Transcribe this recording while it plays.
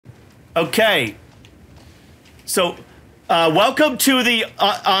Okay. So, welcome to the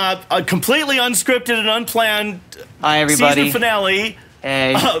completely unscripted and unplanned Hi, everybody. season finale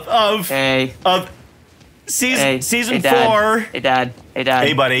Hey. of season hey, Dad. 4. Hey, Dad. Hey, Dad.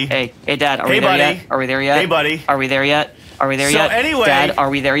 Hey, buddy. Hey, Dad. Are Hey, we there buddy. yet? Are we there yet? Hey, buddy. Are we there yet? Are we there So yet? anyway, Dad, are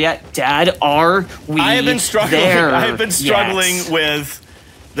we there yet? Dad, are we I have been struggling. there I have been struggling yet? with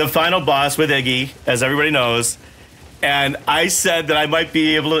the final boss with Iggy, as everybody knows. And I said that I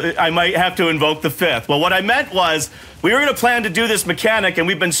might have to invoke the 5th. Well, what I meant was we were going to plan to do this mechanic, and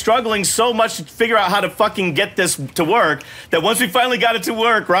we've been struggling so much to figure out how to fucking get this to work that once we finally got it to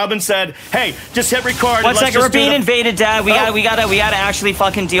work, Robin said, "Hey, just hit record." One second, we're being invaded, Dad. We Oh. gotta actually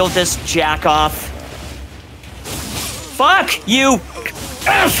fucking deal with this jack off. Fuck you,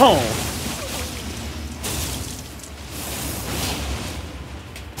 asshole!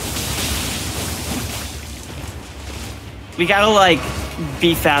 We gotta, like,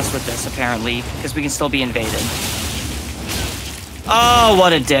 be fast with this, apparently, because we can still be invaded. Oh,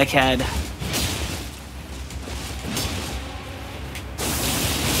 what a dickhead.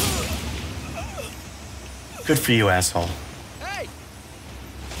 Good for you, asshole. Hey!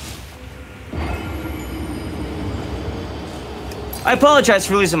 I apologize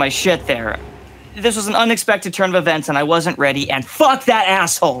for losing my shit there. This was an unexpected turn of events, and I wasn't ready, and fuck that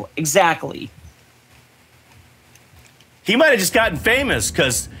asshole. Exactly. He might have just gotten famous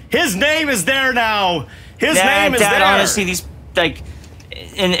because his name is there now. His name is Dad, there. honestly, these, like,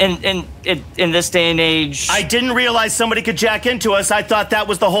 in this day and age. I didn't realize somebody could jack into us. I thought that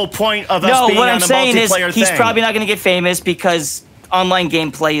was the whole point of us No, being what on I'm a saying is multiplayer he's thing. probably not going to get famous because online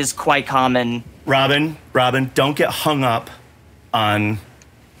gameplay is quite common. Robin, don't get hung up on.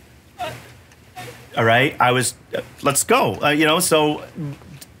 All right, let's go. So.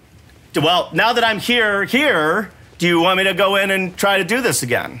 Well, now that I'm here. Do you want me to go in and try to do this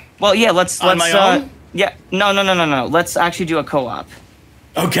again? Well, yeah, let's on my own? Yeah, no. Let's actually do a co-op.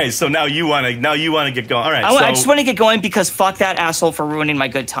 Okay, so now you want to get going. All right. I just want to get going because fuck that asshole for ruining my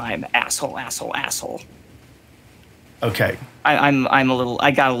good time. Asshole. Okay.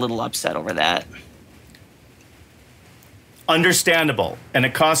 I got a little upset over that. Understandable, and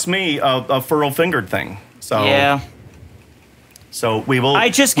it cost me a furl-fingered thing. So yeah. So we will. I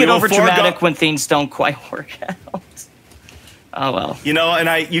just get over dramatic when things don't quite work out. Oh well.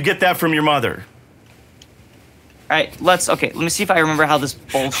 And you get that from your mother. All right, let me see if I remember how this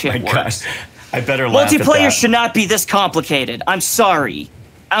bullshit works. Gosh, I better laugh at Multiplayer that. should not be this complicated. I'm sorry.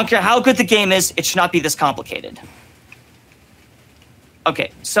 I don't care how good the game is, it should not be this complicated.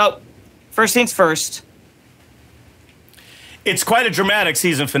 Okay, so first things first. It's quite a dramatic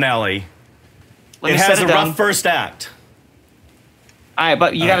season finale. Let it me has set a it rough down. first act. All right,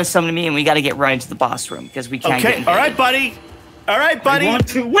 but you got to summon me, and we got to get right into the boss room because we can't get Okay, invaded. all right, buddy. I want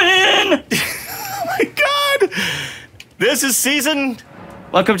to win! Oh my God! This is season.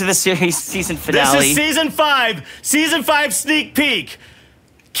 Welcome to the season finale. This is season 5. Season 5 sneak peek.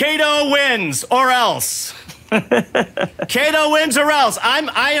 Kato wins or else. Kato wins or else.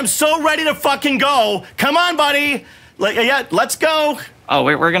 I am so ready to fucking go. Come on, buddy. Let's go. Oh,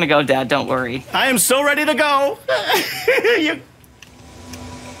 we're gonna go, Dad. Don't worry. I am so ready to go.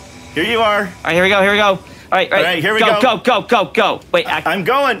 Here you are. All right, here we go. All right, here we go. Go. Wait, I'm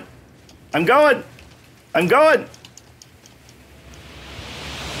going. I'm going. And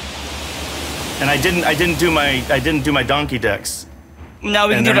I didn't do my donkey decks. No,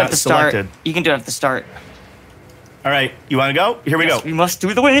 we can And do it they're at the not start. selected. You can do it at the start. All right, you want to go? Here we go. We must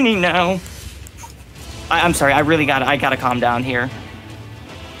do the winning now. I'm sorry, I gotta calm down here.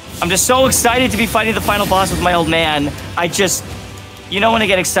 I'm just so excited to be fighting the final boss with my old man. When I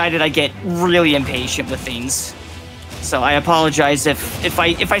get excited, I get really impatient with things. So I apologize if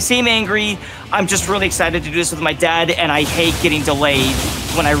I seem angry. I'm just really excited to do this with my dad, and I hate getting delayed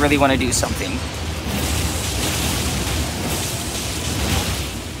when I really want to do something.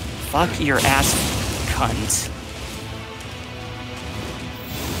 Fuck your ass, cunt.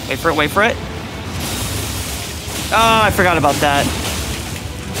 Wait for it. Oh, I forgot about that.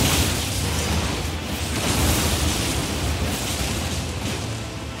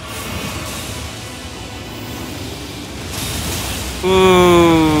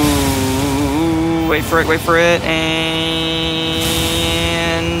 Ooh, wait for it,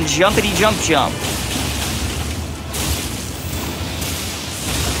 and jumpity jump.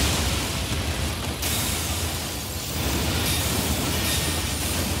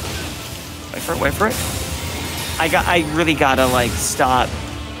 Wait for it. I really gotta, like, stop.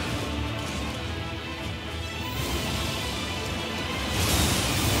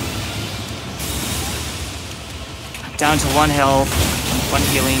 Down to 1 health, 1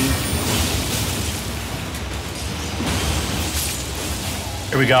 healing.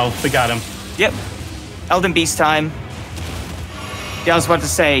 Here we go. We got him. Yep. Elden Beast time. Yeah, I was about to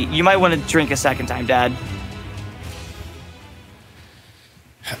say, you might want to drink a second time, Dad.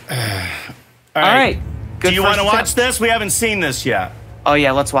 All right. Do you want to watch this? We haven't seen this yet. Oh,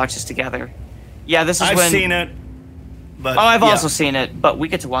 yeah, let's watch this together. Yeah, this is I've when... seen it. But, oh, I've also seen it, but we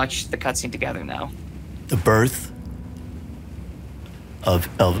get to watch the cutscene together now. The birth of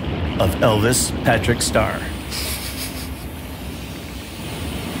Elvis Patrick Starr.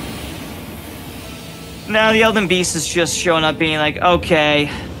 Now the Elden Beast is just showing up being like,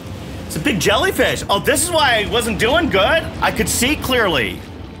 okay. It's a big jellyfish. Oh, this is why I wasn't doing good. I could see clearly.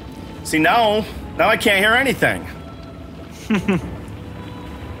 See, now I can't hear anything.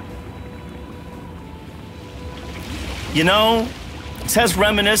 You know, it says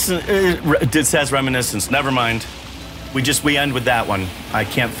reminiscence. It says reminiscence. Never mind. We end with that one. I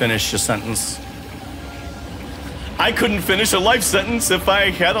can't finish a sentence. I couldn't finish a life sentence if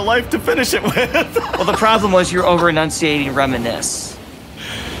I had a life to finish it with. Well, the problem was you're over enunciating reminisce.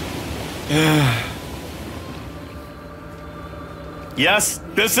 Yes,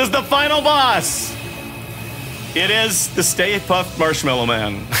 this is the final boss. It is the Stay Puft Marshmallow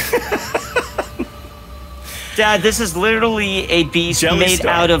Man. Dad, this is literally a beast made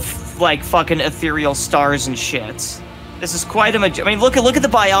out of, like, fucking ethereal stars and shit. This is quite a I mean, look at the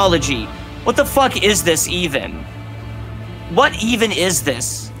biology. What the fuck is this even? What even is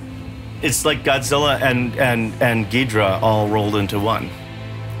this? It's like Godzilla and Ghidra all rolled into one.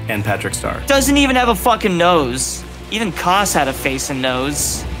 And Patrick Starr. Doesn't even have a fucking nose. Even Koss had a face and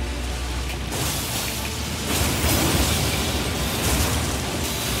nose.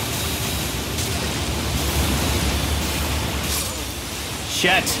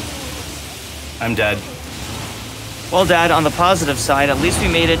 Shit. I'm dead. Well, Dad, on the positive side, at least we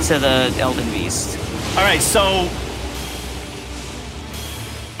made it to the Elden Beast. All right, so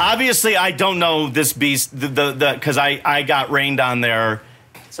obviously I don't know this beast because I got rained on there.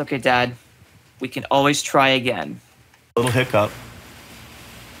 It's okay, Dad. We can always try again. Little hiccup.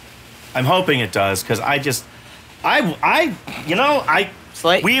 I'm hoping it does because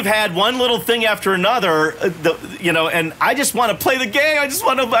we've had one little thing after another, and I just want to play the game.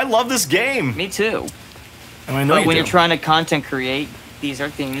 I love this game. Me too. And I know but when you're trying to content create, these are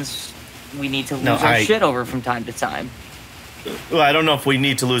things we need to lose our shit over from time to time. Well, I don't know if we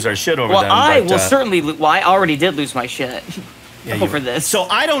need to lose our shit over them. Well, I will certainly. Well, I already did lose my shit over this. So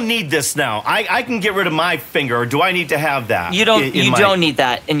I don't need this now. I can get rid of my finger, or do I need to have that? You don't. You don't need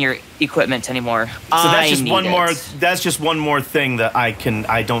that in your equipment anymore. So that's just one more. That's just one more thing that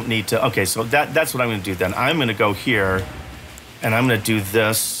I don't need to. Okay, so that's what I'm going to do then. I'm going to go here, and I'm going to do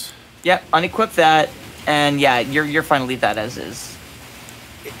this. Yep. Unequip that, and yeah, you're fine to leave that as is.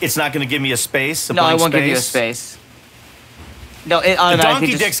 It's not going to give me a space. No, I won't give you a space. No, it automatically.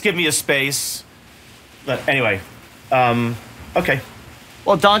 The donkey dicks give me a space. But anyway, okay.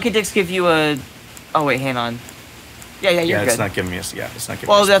 Well, donkey dicks give you a. Oh wait, hang on. Yeah, you're good. It's not giving me a. Yeah, it's not giving.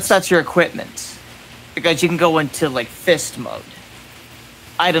 Well, that's your equipment, because you can go into like fist mode.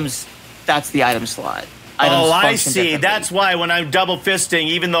 Items, that's the item slot. Items I see. That's why when I'm double fisting,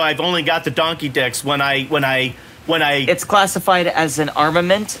 even though I've only got the donkey dicks, when I. It's classified as an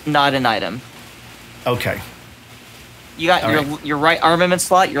armament, not an item. Okay. You got your right armament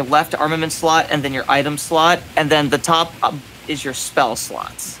slot, your left armament slot, and then your item slot, and then the top is your spell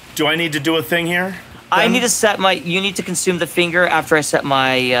slots. Do I need to do a thing here? I need to set my. You need to consume the finger after I set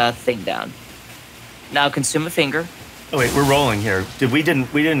my thing down. Now consume a finger. Oh wait, we're rolling here. We didn't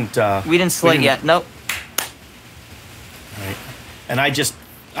slate yet. Nope. All right. And I just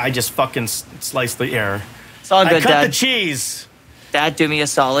fucking sliced the air. It's all good, Dad. I cut Dad. the cheese. Dad, do me a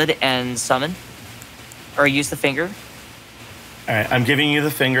solid and summon, or use the finger. All right, I'm giving you the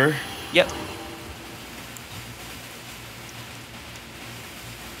finger. Yep.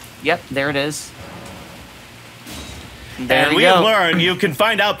 Yep, there it is. And we have learned, you can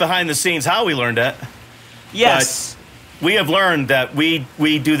find out behind the scenes how we learned it. Yes. But we have learned that we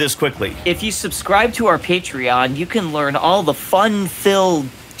do this quickly. If you subscribe to our Patreon, you can learn all the fun-filled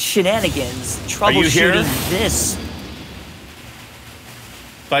shenanigans, troubleshooting this.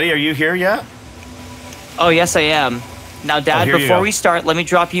 Buddy, are you here yet? Oh, yes, I am. Now, Dad, before we start, let me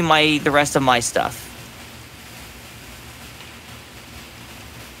drop you the rest of my stuff.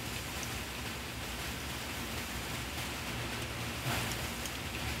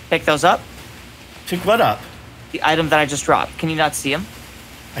 Pick those up. Pick what up? The item that I just dropped. Can you not see them?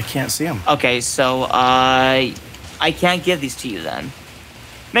 I can't see them. Okay, so I can't give these to you then.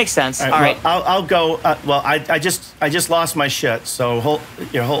 Makes sense. All right. Well, I'll go. Well, I just lost my shit. So hold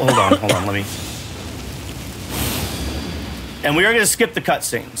on. Let me. And we are going to skip the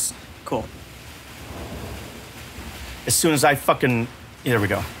cutscenes. Cool. As soon as I fucking... There we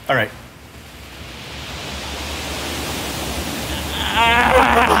go. All right.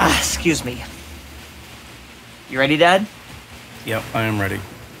 Excuse me. You ready, Dad? Yep, I am ready.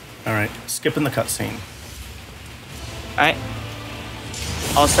 All right, skipping the cutscene. All right.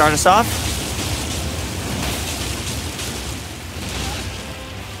 I'll start us off.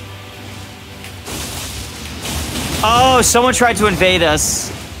 Oh, someone tried to invade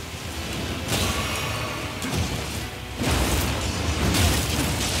us.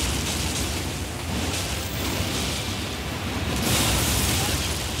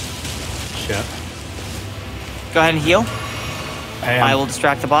 Shit. Go ahead and heal. I will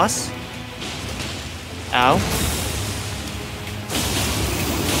distract the boss. Ow.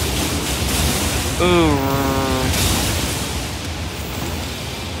 Ooh.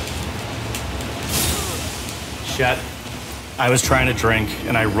 Shit. I was trying to drink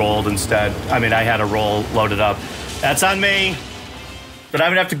and I rolled instead. I mean, I had a roll loaded up. That's on me. But I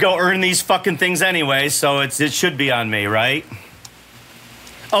would have to go earn these fucking things anyway, so it should be on me, right?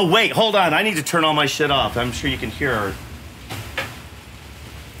 Oh, wait, hold on. I need to turn all my shit off. I'm sure you can hear her.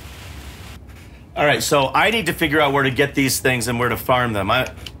 All right, so I need to figure out where to get these things and where to farm them.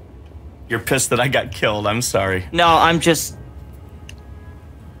 You're pissed that I got killed. I'm sorry. No, I'm just...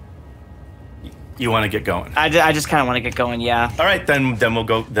 You want to get going? I just kind of want to get going, yeah. All right, then we'll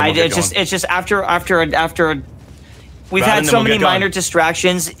go. Then we'll It's just after we've had so many minor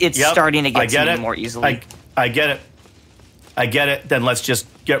distractions, it's starting to get to me more easily. I get it. I get it. Then let's just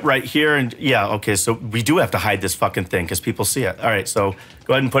get right here and okay. So we do have to hide this fucking thing because people see it. All right. So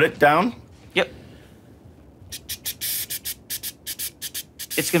go ahead and put it down. Yep.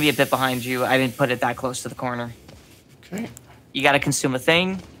 It's gonna be a bit behind you. I didn't put it that close to the corner. Okay. You gotta consume a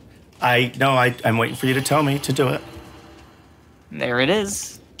thing. I'm waiting for you to tell me to do it. There it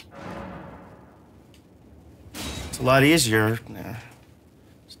is. It's a lot easier.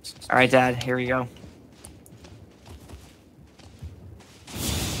 All right, Dad. Here we go.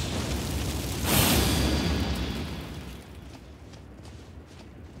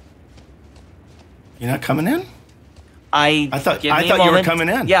 You're not coming in? I thought you were coming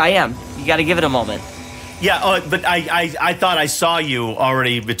in. Yeah, I am. You got to give it a moment. Yeah, but I thought I saw you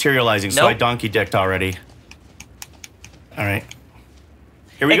already materializing, so I donkey dicked already. All right.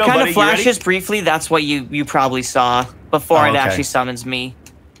 Here we go, buddy. It kind of flashes briefly. That's what you probably saw before it actually summons me.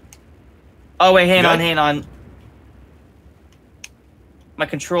 Oh, wait, hang on. My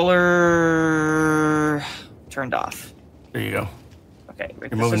controller turned off. There you go. Okay,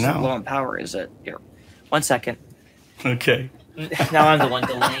 wait, you're moving now. Low on power, is it? Here, 1 second. Okay. Now I'm the one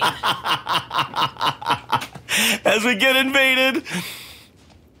delaying. As we get invaded.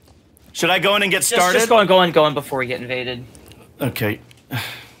 Should I go in and get started? Just go on before we get invaded. Okay.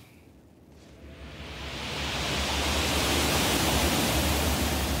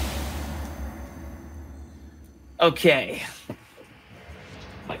 Okay.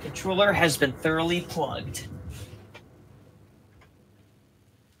 My controller has been thoroughly plugged.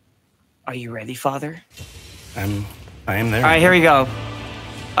 Are you ready, Father? I am there. All right, here we go.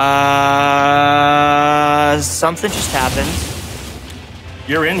 Something just happened.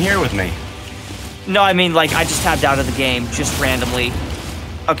 You're in here with me. No, I mean, like, I just tapped out of the game, just randomly.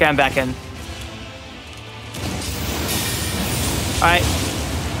 Okay, I'm back in. All right.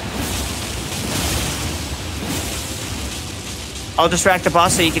 I'll distract the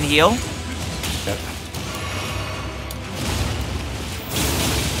boss so you can heal. Yep.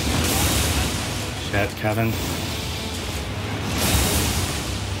 Shit, Kevin.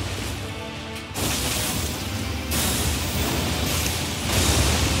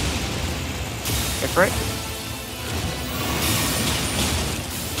 Go for it.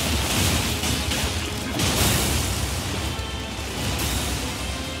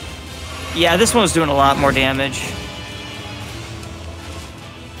 Yeah, this one was doing a lot more damage.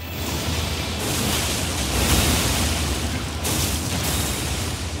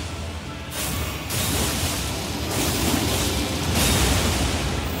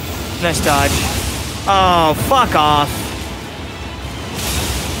 Nice dodge. Oh, fuck off.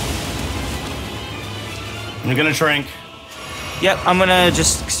 I'm gonna shrink. Yep, I'm gonna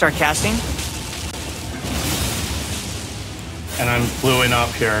just start casting. And I'm bluing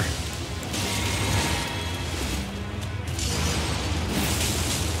up here.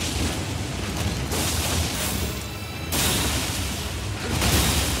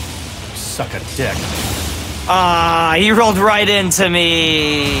 Suck a dick. Ah, he rolled right into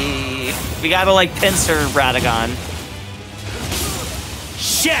me. We gotta, like, pincer Radagon.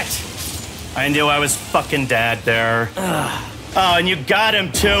 Shit! I knew I was fucking dead there. Ugh. Oh, and you got him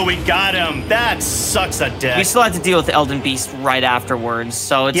too. We got him. That sucks a dick. We still had to deal with Elden Beast right afterwards,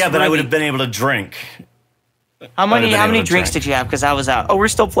 so it's yeah, but really... I would have been able to drink. How many drinks did you have? Because I was out. Oh, we're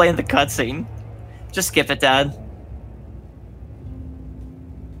still playing the cutscene. Just skip it, Dad.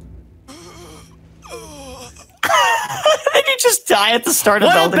 Did you just die at the start of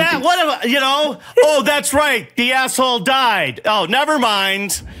Elden Beast? Oh, that's right. The asshole died. Oh, never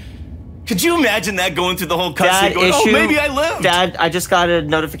mind. Could you imagine that going through the whole cutscene going, oh, maybe I lived? Dad, I just got a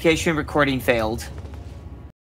notification recording failed.